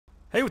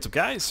Hey, what's up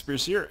guys?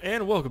 Spears here,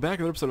 and welcome back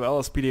to another episode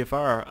of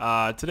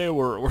Lspdfr. Today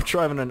we're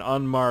driving an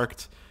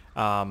unmarked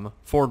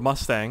Ford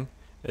Mustang.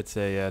 It's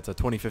a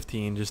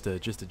 2015, just a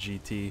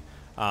GT.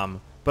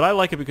 But I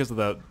like it because of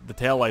the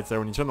tail lights there.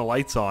 When you turn the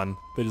lights on,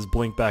 they just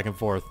blink back and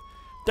forth.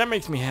 That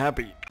makes me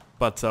happy.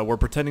 But we're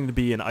pretending to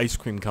be an ice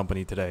cream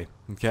company today.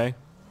 Okay?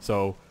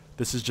 So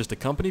this is just a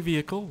company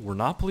vehicle. We're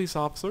not police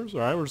officers.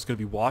 All right? We're just gonna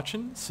be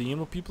watching, seeing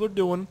what people are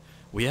doing.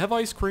 We have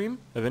ice cream.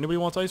 If anybody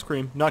wants ice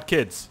cream, not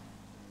kids.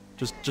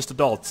 Just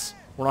adults.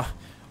 We're not.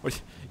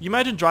 You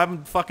imagine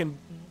driving fucking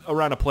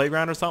around a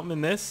playground or something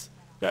in this?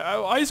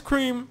 Ice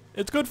cream.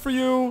 It's good for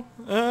you.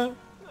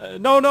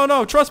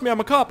 No. Trust me. I'm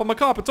a cop.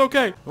 It's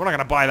okay. We're not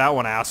gonna buy that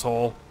one,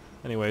 asshole.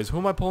 Anyways, who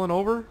am I pulling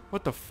over?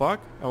 What the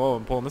fuck? Oh,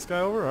 I'm pulling this guy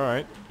over. All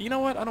right. You know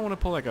what? I don't want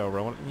to pull that guy over.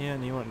 Yeah,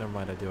 you know what? Never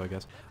mind. I do, I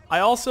guess. I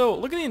also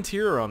look at the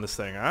interior on this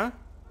thing, huh?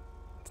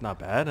 It's not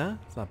bad, huh?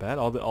 It's not bad.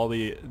 All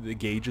the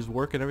gauges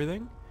work and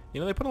everything. You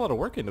know, they put a lot of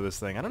work into this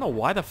thing. I don't know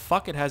why the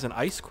fuck it has an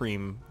ice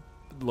cream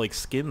like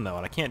skin though,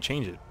 and I can't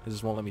change it. It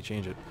just won't let me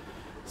change it.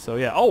 So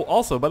yeah. Oh,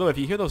 also, by the way, if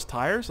you hear those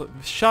tires,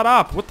 shut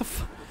up.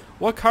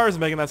 What car is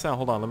making that sound?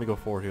 Hold on, let me go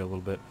forward here a little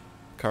bit.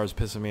 Car's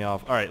pissing me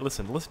off. All right,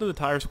 listen to the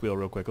tire squeal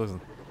real quick.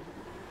 Listen.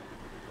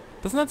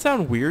 Doesn't that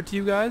sound weird to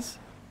you guys?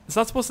 It's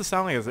not supposed to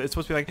sound like it's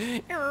supposed to be like,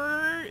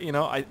 you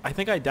know. I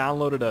think I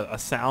downloaded a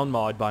sound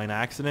mod by an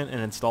accident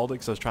and installed it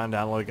because I was trying to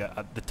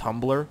download the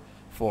tumbler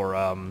for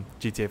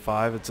GTA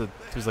 5. It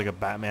was like a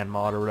Batman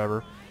mod or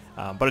whatever.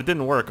 But it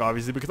didn't work,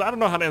 obviously, because I don't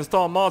know how to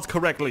install mods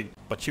correctly.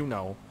 But you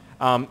know.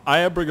 I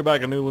am bringing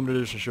back a new limited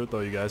edition shirt, though,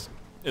 you guys.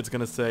 It's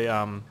going to say,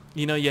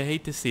 you know, you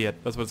hate to see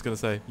it. That's what it's going to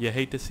say. You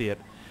hate to see it.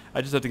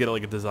 I just have to get,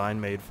 like, a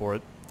design made for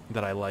it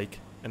that I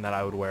like and that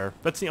I would wear.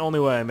 That's the only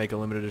way I make a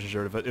limited edition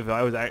shirt. If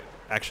I was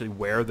actually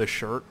wear the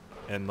shirt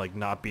and, like,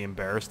 not be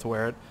embarrassed to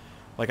wear it.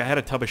 Like, I had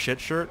a tub of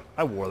shit shirt.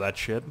 I wore that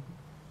shit.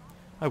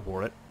 I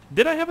wore it.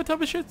 Did I have a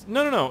tub of shit?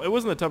 No. It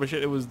wasn't a tub of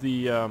shit. It was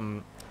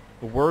the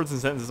words and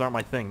sentences aren't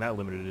my thing. That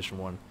limited edition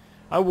one.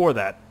 I wore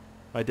that.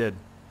 I did.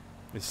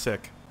 It's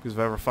sick. Because if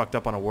I ever fucked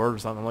up on a word or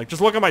something, I'm like,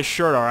 just look at my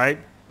shirt, alright?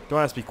 Don't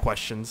ask me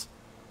questions.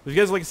 If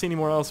you guys like to see any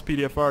more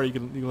Lspdfr, you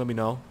can let me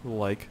know. A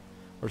like.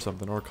 Or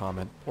something. Or a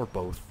comment. Or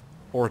both.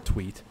 Or a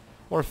tweet.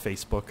 Or a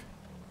Facebook.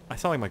 I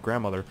sound like my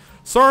grandmother.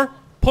 Sir,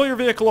 pull your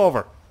vehicle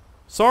over.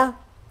 Sir?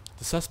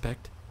 The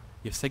suspect.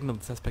 You've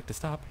signaled the suspect to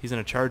stop. He's in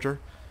a Charger.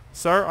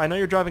 Sir, I know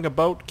you're driving a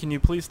boat. Can you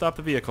please stop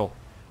the vehicle?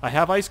 I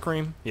have ice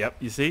cream. Yep,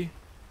 you see?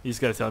 You just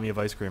gotta tell me you have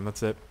ice cream.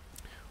 That's it.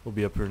 We'll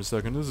be up here in a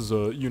second. This is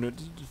unit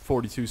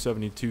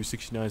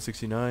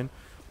 42726969.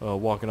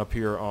 Walking up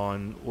here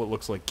on what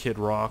looks like Kid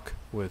Rock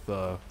with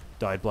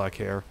dyed black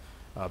hair.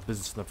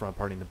 Business in the front,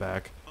 party in the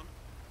back.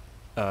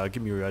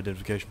 Give me your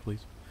identification, please.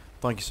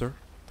 Thank you, sir.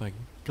 Thank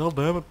you. God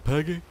damn it,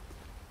 Peggy.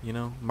 You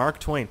know, Mark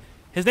Twain.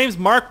 His name's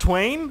Mark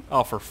Twain?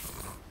 Oh,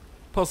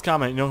 post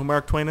comment. You know who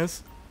Mark Twain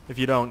is? If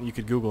you don't, you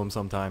could Google him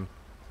sometime.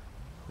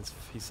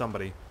 He's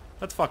somebody.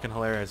 That's fucking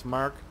hilarious.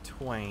 Mark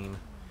Twain.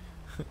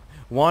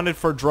 Wanted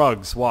for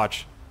drugs.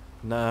 Watch.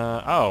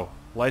 Oh.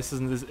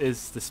 License is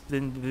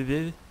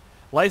suspended.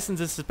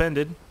 License is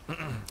suspended.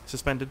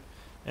 Suspended.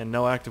 And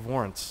no active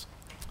warrants.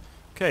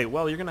 Okay,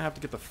 well, you're going to have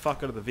to get the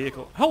fuck out of the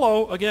vehicle.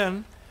 Hello,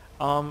 again.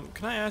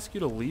 Can I ask you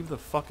to leave the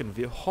fucking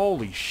vehicle?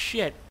 Holy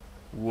shit.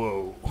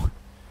 Whoa.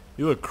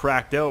 You look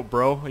cracked out,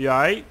 bro. You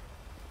alright?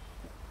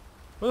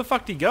 Where the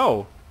fuck did he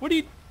go? What do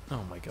you...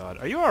 Oh my god.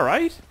 Are you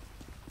alright?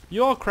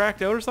 You all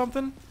cracked out or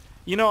something?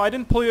 You know, I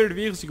didn't pull you out of the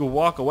vehicle so you could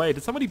walk away.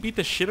 Did somebody beat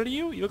the shit out of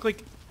you? You look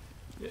like...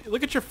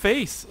 Look at your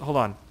face. Hold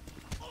on.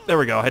 There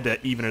we go. I had to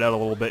even it out a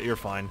little bit. You're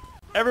fine.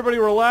 Everybody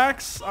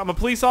relax. I'm a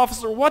police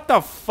officer. What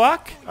the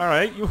fuck?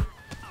 Alright. You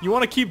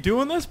want to keep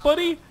doing this,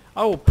 buddy?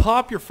 I will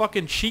pop your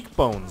fucking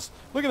cheekbones.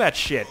 Look at that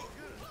shit.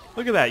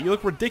 Look at that. You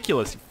look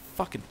ridiculous. You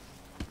fucking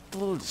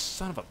little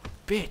son of a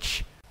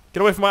bitch. Get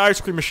away from my ice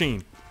cream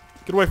machine.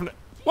 Get away from it.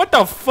 What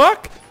the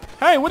fuck?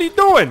 Hey, what are you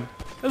doing?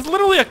 There's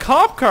literally a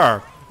cop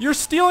car. You're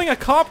stealing a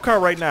cop car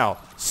right now.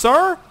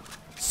 Sir?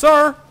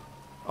 Sir?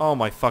 Oh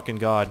my fucking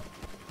god.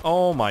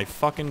 Oh my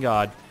fucking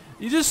god.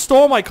 You just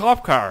stole my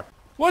cop car.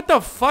 What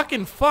the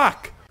fucking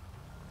fuck?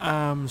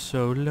 I'm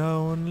so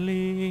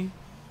lonely.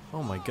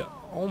 Oh my god.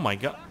 Oh my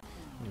god.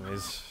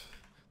 Anyways,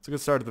 it's a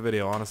good start to the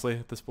video, honestly.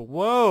 At this point.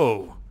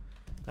 Whoa.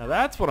 Now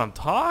that's what I'm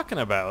talking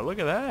about. Look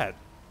at that.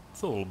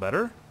 It's a little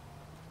better.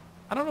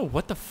 I don't know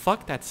what the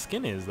fuck that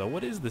skin is, though.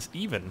 What is this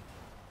even?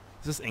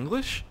 Is this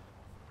English?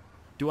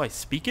 Do I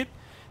speak it?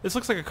 This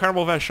looks like a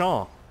caramel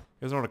vachon.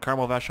 You guys know what a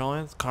caramel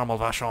vachon is? Caramel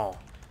vachon.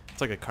 It's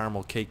like a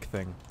caramel cake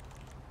thing.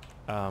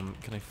 Can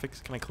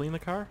I clean the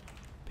car?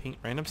 Paint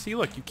random. See,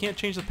 look, you can't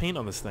change the paint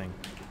on this thing.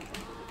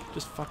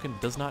 Just fucking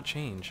does not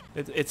change.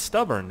 It's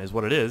stubborn, is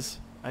what it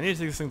is. I need to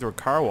take this thing through a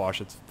car wash.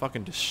 It's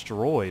fucking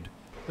destroyed.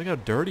 Look how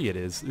dirty it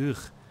is. Ugh.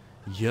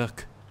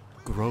 Yuck.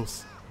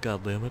 Gross.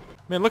 God damn it.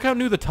 Man, look how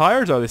new the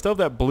tires are. They still have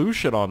that blue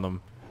shit on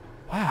them.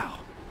 Wow.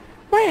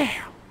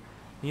 Wow.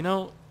 You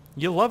know,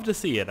 you love to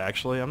see it,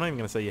 actually. I'm not even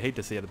going to say you hate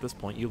to see it at this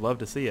point. You love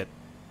to see it.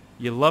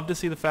 You love to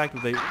see the fact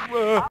that they...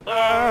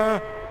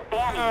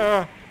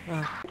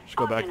 Just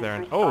go back there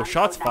and... Oh,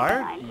 shots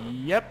fired?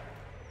 Yep.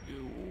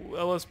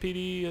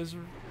 LSPD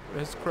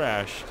has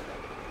crashed.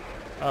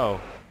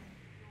 Oh.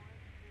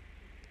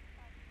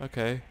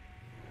 Okay.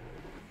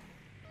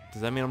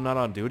 Does that mean I'm not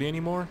on duty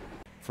anymore?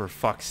 For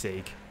fuck's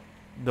sake.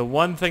 The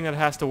one thing that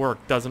has to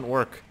work doesn't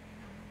work.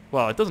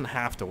 Well, it doesn't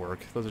have to work.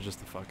 Those are just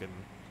the fucking,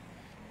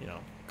 you know,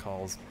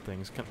 calls,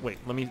 things. Wait,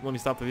 let me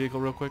stop the vehicle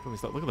real quick. Let me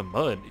stop. Look at the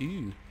mud.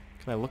 Ew.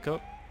 Can I look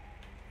up?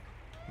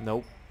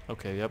 Nope.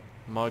 Okay, yep.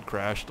 Mud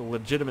crashed.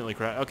 Legitimately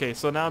crashed. Okay,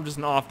 so now I'm just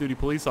an off-duty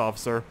police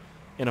officer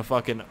in a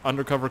fucking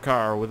undercover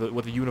car with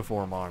a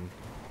uniform on.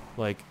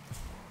 Like,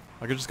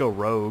 I could just go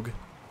rogue.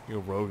 Go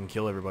rogue and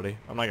kill everybody.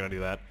 I'm not gonna do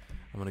that.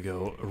 I'm gonna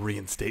go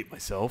reinstate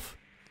myself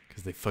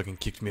because they fucking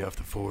kicked me off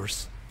the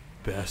force,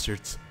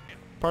 bastards.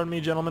 Pardon me,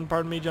 gentlemen.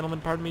 Pardon me,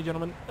 gentlemen. Pardon me,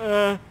 gentlemen.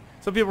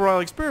 Some people are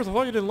like, Speirs, I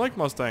thought you didn't like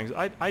Mustangs.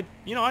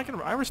 You know,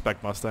 I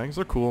respect Mustangs.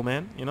 They're cool,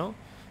 man. You know,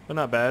 they're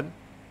not bad.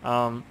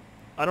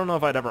 I don't know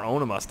if I'd ever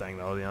own a Mustang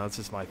though. You know, that's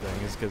just my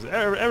thing. Is because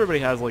everybody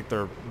has like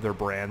their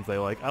brands they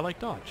like. I like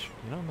Dodge.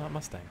 You know, not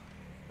Mustang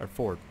or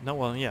Ford. No,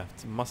 well, yeah,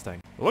 it's a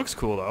Mustang. It looks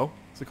cool though.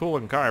 It's a cool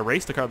looking car. I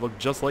raced a car that looked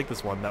just like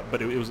this one,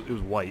 but it was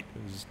white.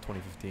 It was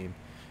 2015.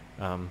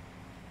 It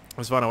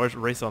was fun. I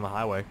raced on the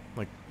highway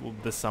like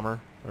this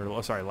summer,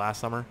 or sorry, last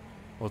summer.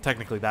 Well,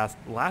 technically that's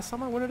last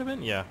summer. Would it have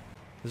been? Yeah.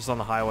 Just on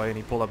the highway, and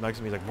he pulled up next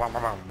to me. He's like, blah,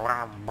 blah,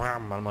 blah, blah,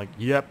 and I'm like,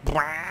 yep.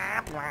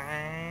 Blah, blah.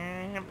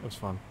 It was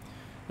fun.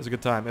 It was a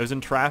good time. It was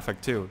in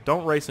traffic too.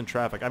 Don't race in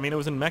traffic. I mean, it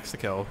was in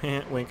Mexico.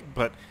 Wink.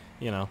 But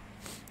you know.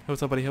 Hey,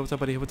 what's up, buddy? Hey, what's up,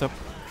 buddy? Hey, what's up?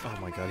 Oh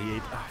my God, he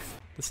ate. Oh,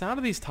 the sound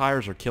of these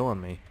tires are killing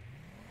me.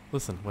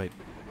 Listen, wait.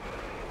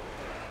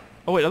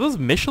 Oh wait, are those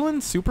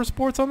Michelin Super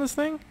Sports on this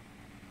thing?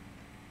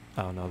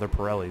 Oh no, they're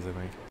Pirellis, I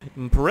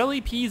think.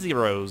 Pirelli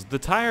P0s, the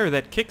tire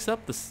that kicks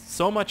up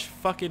so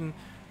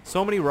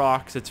many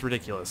rocks, it's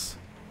ridiculous.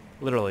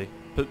 Literally.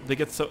 But they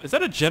get so... Is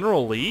that a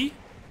General Lee?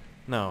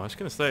 No, I was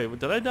gonna say,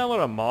 did I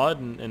download a mod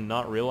and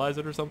not realize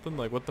it or something?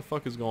 Like, what the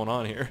fuck is going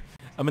on here?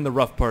 I'm in the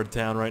rough part of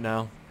town right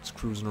now. Just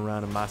cruising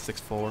around in my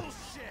 6'4",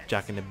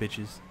 jacking the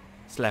bitches,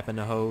 slapping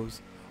the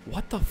hoes.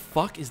 What the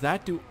fuck is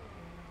that dude?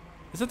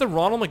 Is that the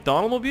Ronald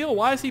McDonald mobile?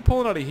 Why is he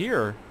pulling out of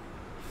here?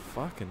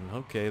 Fucking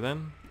okay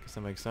then. Guess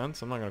that makes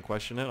sense. I'm not gonna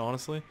question it,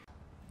 honestly.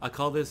 I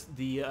call this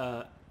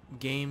the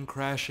game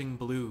crashing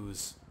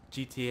blues.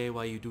 GTA,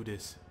 why you do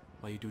this?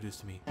 Why you do this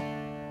to me?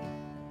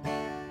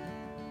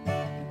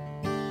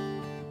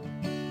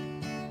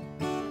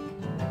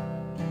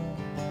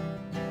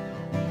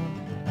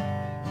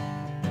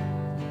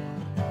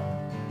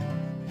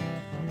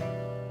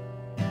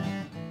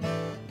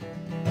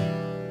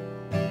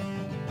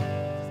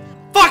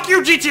 Fuck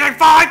you, GTA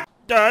 5!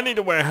 I need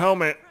to wear a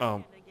helmet.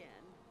 Oh.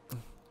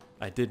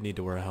 I did need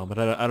to wear a helmet.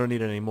 I don't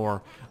need it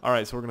anymore.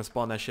 Alright, so we're going to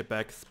spawn that shit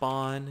back.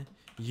 Spawn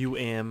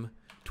UM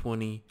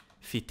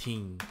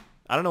 2015.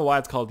 I don't know why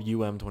it's called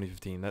UM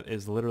 2015. That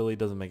is literally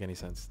doesn't make any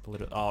sense.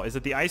 Oh, is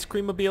it the ice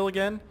cream mobile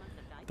again?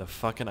 The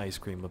fucking ice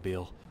cream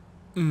mobile.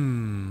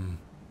 Mmm.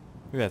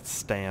 Look at that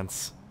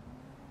stance.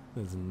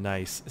 That is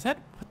nice. Is that...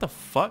 What the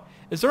fuck?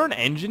 Is there an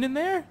engine in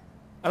there?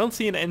 I don't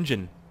see an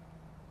engine.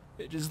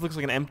 It just looks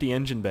like an empty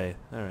engine bay.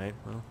 Alright,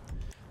 well.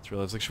 Let's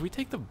realize, like, should we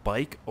take the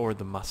bike or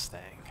the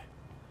Mustang?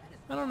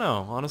 I don't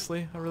know,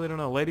 honestly. I really don't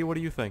know. Lady, what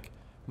do you think?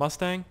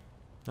 Mustang?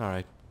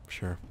 Alright,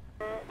 sure.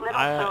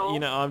 You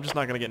know, I'm just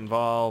not gonna get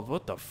involved.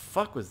 What the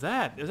fuck was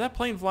that? Is that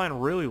plane flying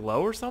really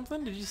low or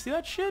something? Did you see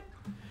that shit?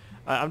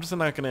 I'm just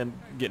not gonna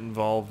get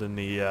involved in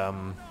the,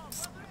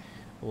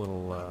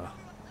 little,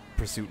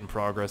 pursuit and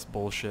progress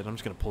bullshit. I'm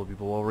just gonna pull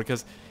people over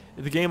because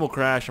the game will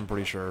crash, I'm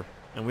pretty sure.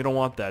 And we don't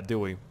want that, do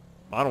we?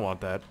 I don't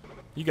want that.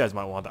 You guys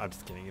might want that. I'm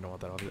just kidding. You don't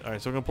want that.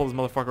 Alright, so we're gonna pull this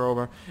motherfucker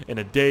over in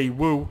a day,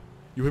 woo.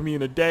 You hit me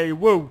in a day,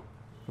 woo.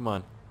 Come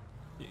on.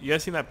 You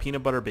guys seen that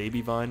peanut butter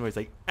baby vine where he's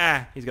like,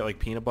 ah, he's got like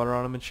peanut butter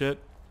on him and shit?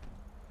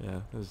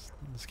 Yeah,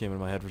 this came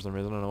into my head for some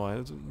reason. I don't know why.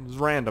 It was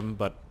random,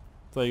 but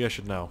I thought you guys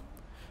should know.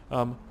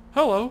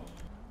 Hello.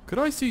 Could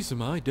I see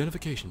some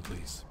identification,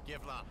 please?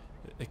 Kiflam.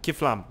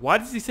 Kiflam. Why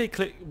does he say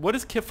what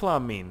does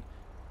Kiflam mean?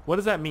 What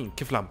does that mean,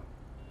 Kiflam?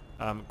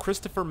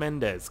 Christopher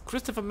Mendez.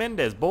 Christopher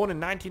Mendez, born in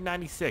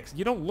 1996.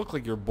 You don't look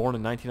like you were born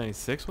in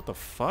 1996. What the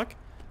fuck?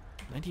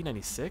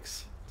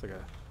 1996? It's like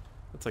a...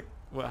 That's like...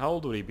 What, how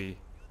old would he be?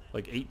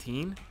 Like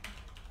 18?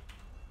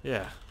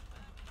 Yeah.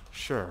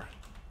 Sure.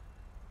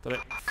 Did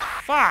I...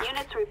 Fuck!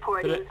 Units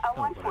reporting a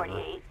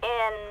 148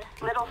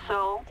 in Little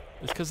Seoul.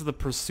 It's because of the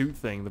pursuit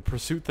thing. The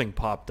pursuit thing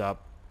popped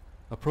up.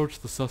 Approach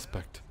the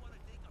suspect.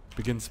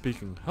 Begin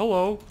speaking.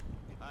 Hello.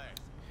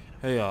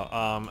 Hey,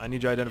 I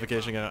need your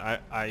identification again.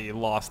 I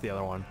lost the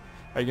other one.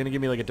 Are you gonna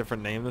give me like a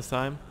different name this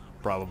time?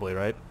 Probably,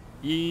 right?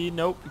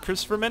 Nope.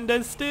 Christopher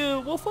Mendez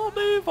still. What's up,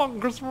 dude? Fucking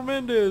Christopher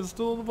Mendez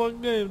still in the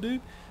fucking game,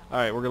 dude. All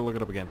right, we're gonna look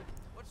it up again.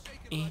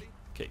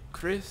 Okay,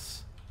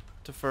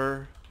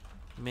 Christopher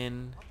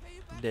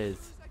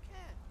Mendez.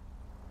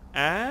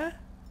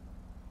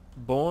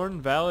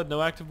 Born, valid,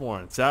 no active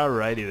warrants.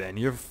 Alrighty then,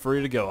 you're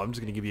free to go. I'm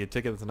just gonna give you a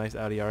ticket. That's a nice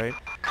Audi, alright?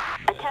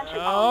 Attention,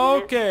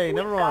 Okay,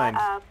 never mind.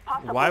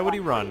 Why would he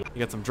run? You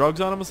got some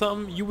drugs on him or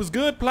something? You was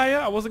good, player.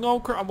 I wasn't gonna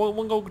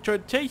try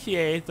to chase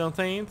your ass. Know what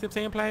I'm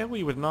saying, player?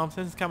 We with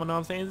nonsense, kind of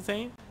nonsense,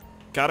 saying.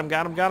 Got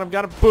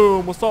him.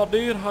 Boom. What's up,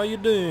 dude? How you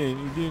doing?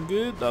 You doing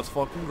good? That's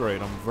fucking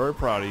great. I'm very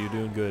proud of you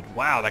doing good.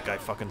 Wow, that guy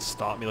fucking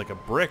stopped me like a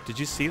brick. Did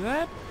you see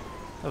that?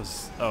 That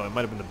was... Oh, it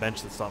might have been the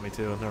bench that stopped me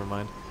too. Never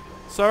mind.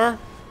 Sir,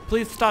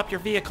 please stop your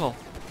vehicle.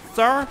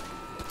 Sir?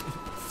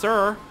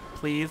 Sir,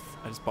 please.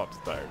 I just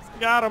popped the tires.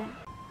 Got him.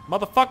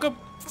 Motherfucker.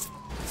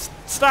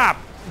 Stop.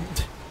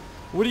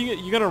 What are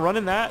you gonna run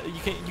in that?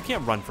 You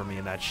can't run from me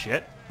in that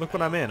shit. Look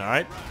what I'm in,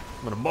 alright?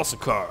 I'm in a muscle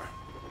car.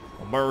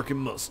 American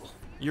muscle.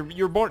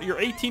 You're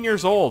 18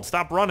 years old.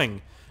 Stop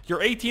running.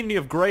 You're 18 and you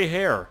have gray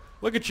hair.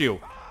 Look at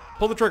you.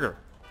 Pull the trigger.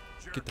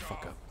 Get the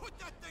fuck up.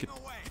 Get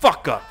the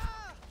fuck up.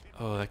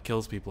 Oh, that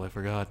kills people. I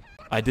forgot.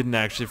 I didn't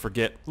actually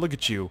forget. Look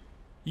at you.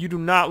 You do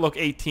not look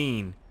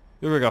 18.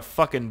 You look like a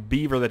fucking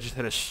beaver that just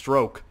had a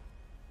stroke.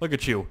 Look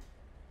at you.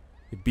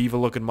 You beaver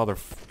looking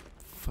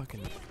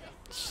fucking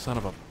son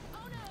of a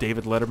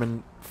David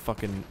Letterman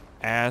fucking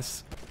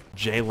ass.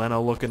 Jay Leno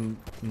looking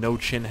no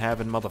chin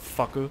having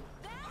motherfucker.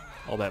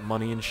 All that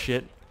money and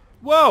shit.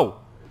 Whoa!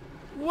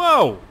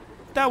 Whoa!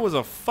 That was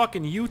a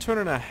fucking U-turn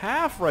and a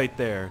half right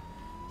there.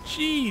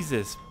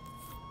 Jesus.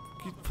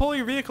 You pull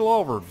your vehicle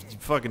over, you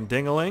fucking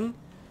ding-a-ling.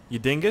 You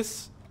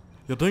dingus.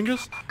 You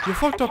dingus? You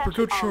fucked up your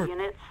good shirt.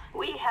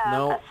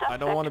 No, I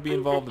don't want to be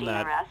involved in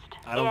that.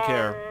 I don't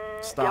care.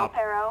 Stop.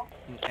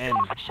 N.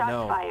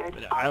 No.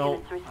 I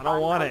don't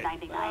want it.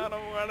 I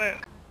don't want it.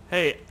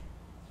 Hey,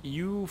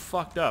 you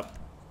fucked up.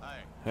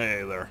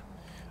 Hey there.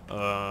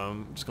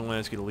 I'm just gonna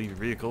ask you to leave your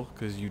vehicle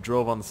because you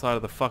drove on the side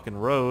of the fucking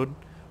road.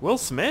 Will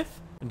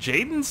Smith?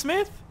 Jaden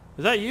Smith?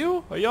 Is that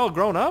you? Are y'all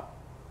grown up?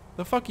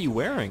 The fuck are you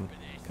wearing?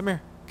 Come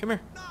here. Come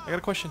here. I got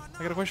a question.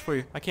 For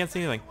you. I can't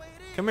see anything.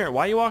 Come here.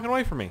 Why are you walking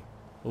away from me?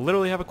 I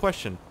literally have a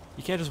question.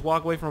 You can't just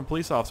walk away from a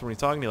police officer when he's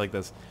talking to you like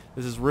this.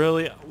 This is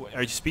really...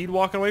 Are you speed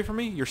walking away from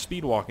me? You're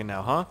speed walking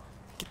now, huh?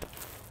 Get the...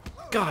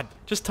 God,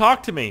 just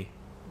talk to me.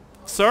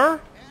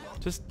 Sir?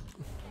 Just...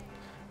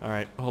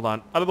 Alright, hold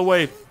on. Out of the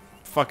way.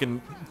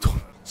 Fucking...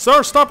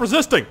 Sir, stop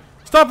resisting!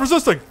 Stop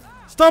resisting!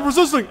 Stop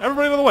resisting!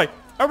 Everybody out of the way!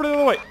 Everybody out of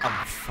the way!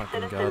 Oh,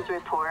 fucking God.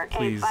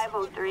 Please.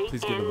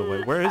 Please get out of the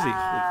way. Where is he?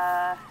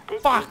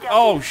 Fuck!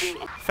 Oh,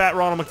 Fat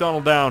Ronald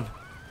McDonald down.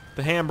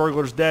 The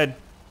Hamburglar's dead.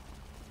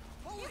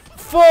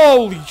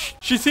 Holy sh...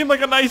 She seemed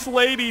like a nice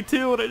lady,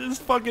 too, and I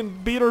just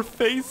fucking beat her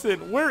face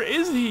in. Where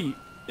is he?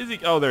 Is he...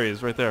 Oh, there he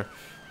is, right there.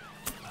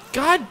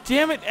 God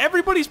damn it,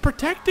 everybody's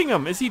protecting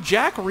him. Is he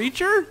Jack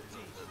Reacher?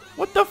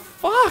 What the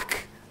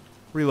fuck?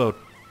 Reload.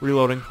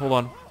 Reloading. Hold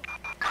on.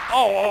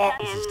 Oh,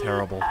 this is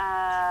terrible.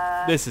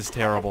 This is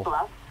terrible.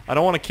 I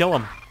don't want to kill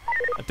him.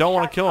 I don't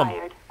want to kill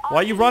him. Why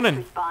are you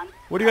running?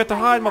 What do you got to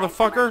hide,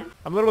 motherfucker?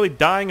 I'm literally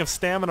dying of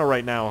stamina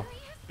right now.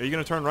 Are you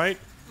going to turn right?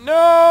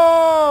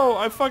 No!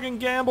 I fucking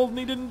gambled and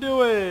he didn't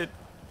do it.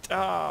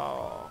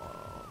 Oh,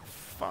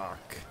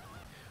 fuck.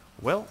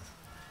 Well,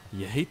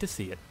 you hate to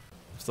see it.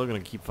 I'm still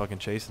going to keep fucking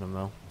chasing him,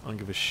 though. I don't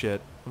give a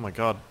shit. Oh, my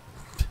God.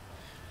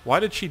 Why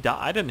did she die?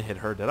 I didn't hit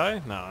her, did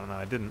I? No,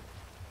 I didn't.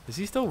 Is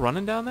he still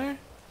running down there?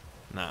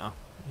 No.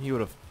 He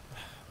would have...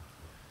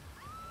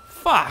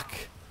 Fuck!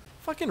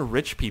 Fucking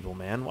rich people,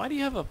 man. Why do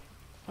you have a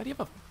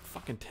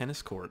fucking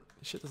tennis court?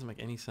 This shit doesn't make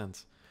any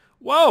sense.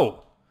 Whoa!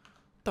 What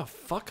the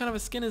fuck kind of a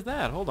skin is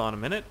that? Hold on a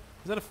minute.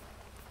 Is that a...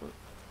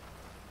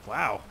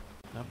 Wow.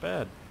 Not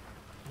bad.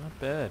 Not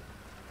bad.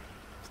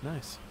 It's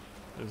nice.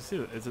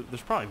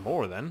 There's probably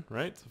more then,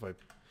 right? So if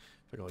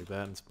I go like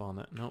that and spawn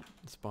that. Nope.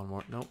 Spawn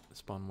more. Nope.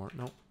 Spawn more.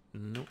 Nope.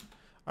 Nope.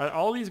 Are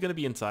all these going to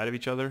be inside of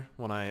each other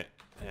when I...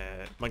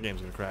 my game's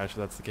going to crash if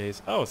that's the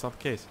case. Oh, it's not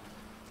the case.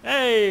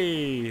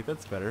 Hey!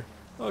 That's better.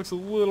 That looks a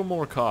little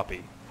more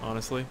copy,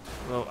 honestly.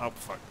 Well, oh,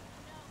 fuck.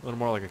 A little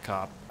more like a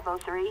cop.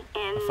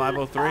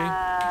 503?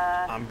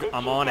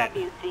 I'm on it.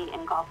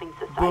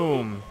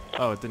 Boom.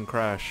 Oh, it didn't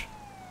crash.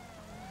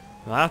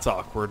 Now that's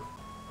awkward.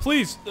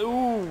 Please!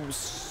 Ooh!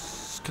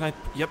 Can I...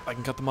 Yep, I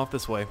can cut them off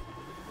this way.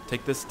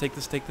 Take this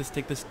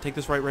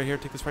right here,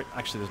 take this right.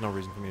 Actually, there's no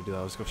reason for me to do that.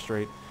 I'll just go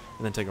straight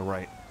and then take a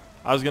right.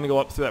 I was going to go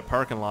up through that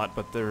parking lot,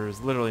 but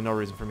there's literally no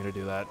reason for me to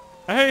do that.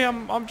 Hey,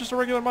 I'm just a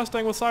regular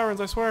Mustang with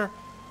sirens, I swear.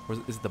 Or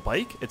is it the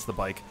bike? It's the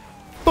bike.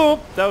 Boom!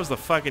 That was the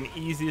fucking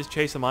easiest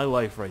chase of my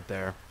life right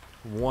there.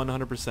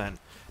 100%.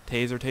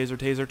 Taser, taser,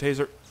 taser,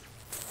 taser.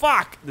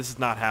 Fuck! This is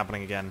not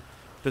happening again.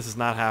 This is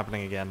not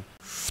happening again.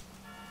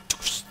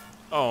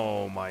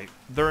 Oh my...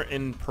 They're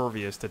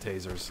impervious to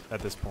tasers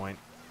at this point.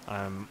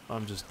 I'm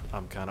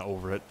kind of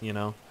over it, you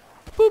know?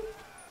 Boop!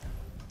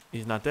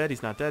 He's not dead,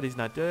 he's not dead, he's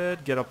not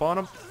dead. Get up on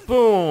him.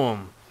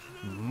 Boom!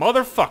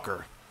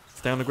 Motherfucker!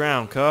 Stay on the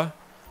ground, cuh.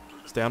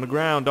 Stay on the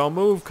ground. Don't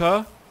move,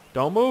 cuh.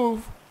 Don't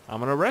move. I'm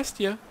gonna arrest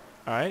you.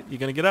 Alright, you're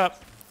gonna get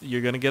up.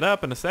 You're gonna get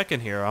up in a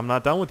second here. I'm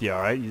not done with you,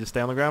 alright? You just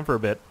stay on the ground for a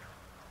bit.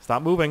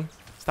 Stop moving.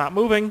 Stop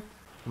moving.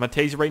 I'm gonna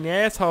tase you right in the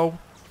asshole.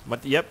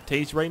 Yep,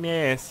 tase you right in the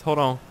ass. Hold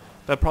on.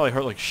 That probably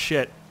hurt like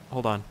shit.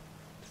 Hold on.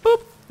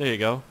 Boop! There you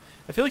go.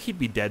 I feel like he'd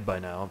be dead by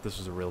now if this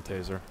was a real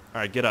taser.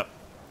 Alright, get up.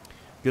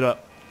 Get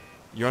up.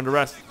 You're under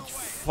arrest.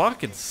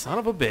 Fucking son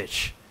of a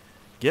bitch.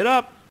 Get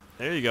up.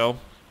 There you go.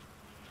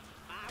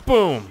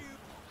 Boom.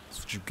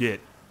 That's what you get.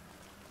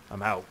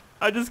 I'm out.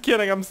 I'm just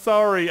kidding. I'm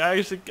sorry. I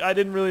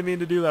didn't really mean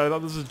to do that. I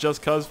thought this was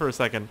just cuz for a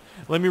second.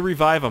 Let me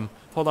revive him.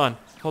 Hold on.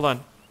 Hold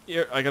on.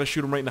 Here, I gotta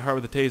shoot him right in the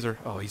heart with the taser.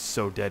 Oh, he's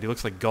so dead. He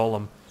looks like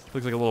Gollum. He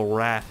looks like a little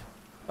rat.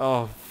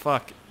 Oh,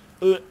 fuck.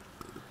 Ugh.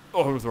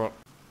 Oh, I'm gonna throw up.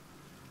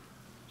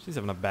 She's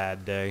having a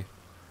bad day.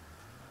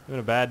 Having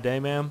a bad day,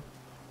 ma'am?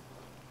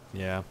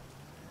 Yeah.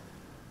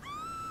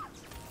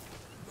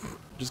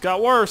 Just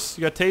got worse.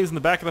 You got tased in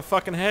the back of the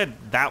fucking head.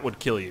 That would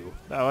kill you.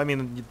 Oh, I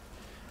mean,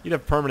 you'd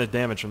have permanent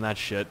damage from that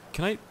shit.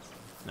 Can I?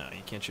 No,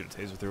 you can't shoot a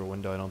taser through a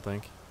window, I don't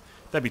think.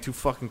 That'd be too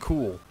fucking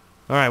cool.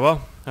 Alright,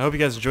 well, I hope you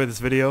guys enjoyed this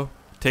video.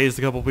 Tased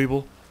a couple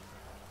people.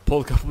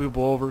 Pulled a couple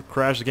people over.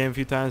 Crashed the game a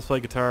few times.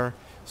 Played guitar.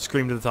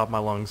 Screamed to the top of my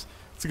lungs.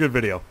 It's a good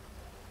video.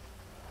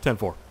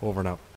 10-4. Over and out.